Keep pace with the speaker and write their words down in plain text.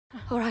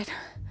All right.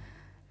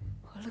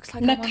 Well, looks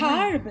like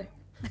Macabre.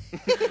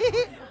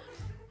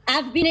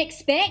 I've been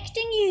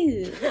expecting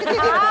you.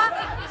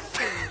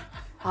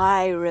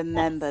 I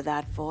remember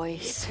that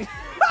voice.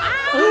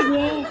 Oh,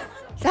 yes.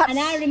 And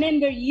I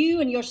remember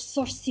you and your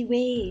saucy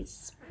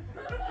ways.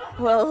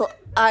 Well,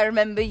 I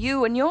remember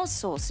you and your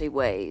saucy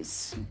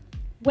ways.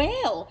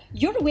 Well,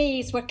 your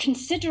ways were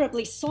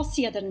considerably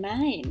saucier than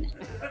mine.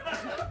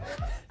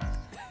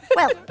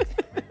 Well,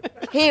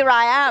 here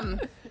I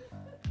am,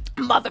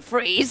 Mother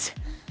Freeze,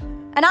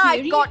 and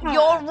I've got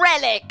your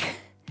relic.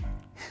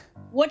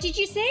 What did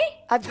you say?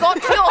 I've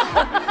got your...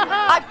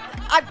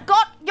 I've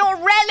got your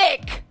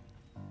relic.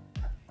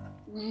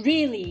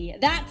 Really?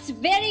 That's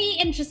very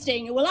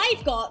interesting. Well,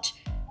 I've got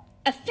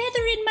a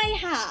feather in my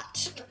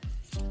hat,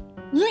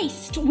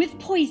 laced with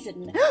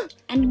poison,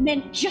 and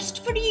meant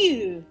just for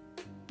you.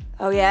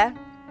 Oh, yeah?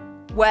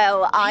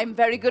 Well, I'm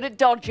very good at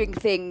dodging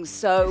things,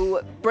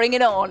 so bring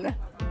it on.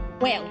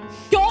 Well,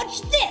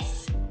 dodge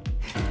this!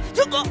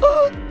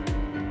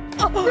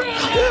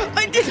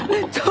 I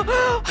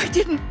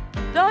didn't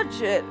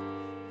dodge it.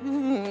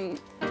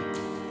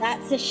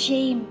 That's a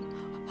shame.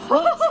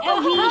 What's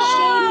a wee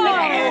shame?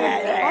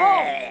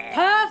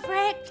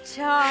 Perfect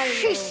time.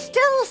 She's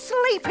still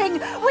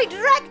sleeping. We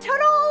dragged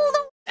her all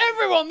the...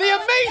 Everyone, the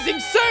amazing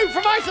Sue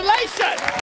from Isolation!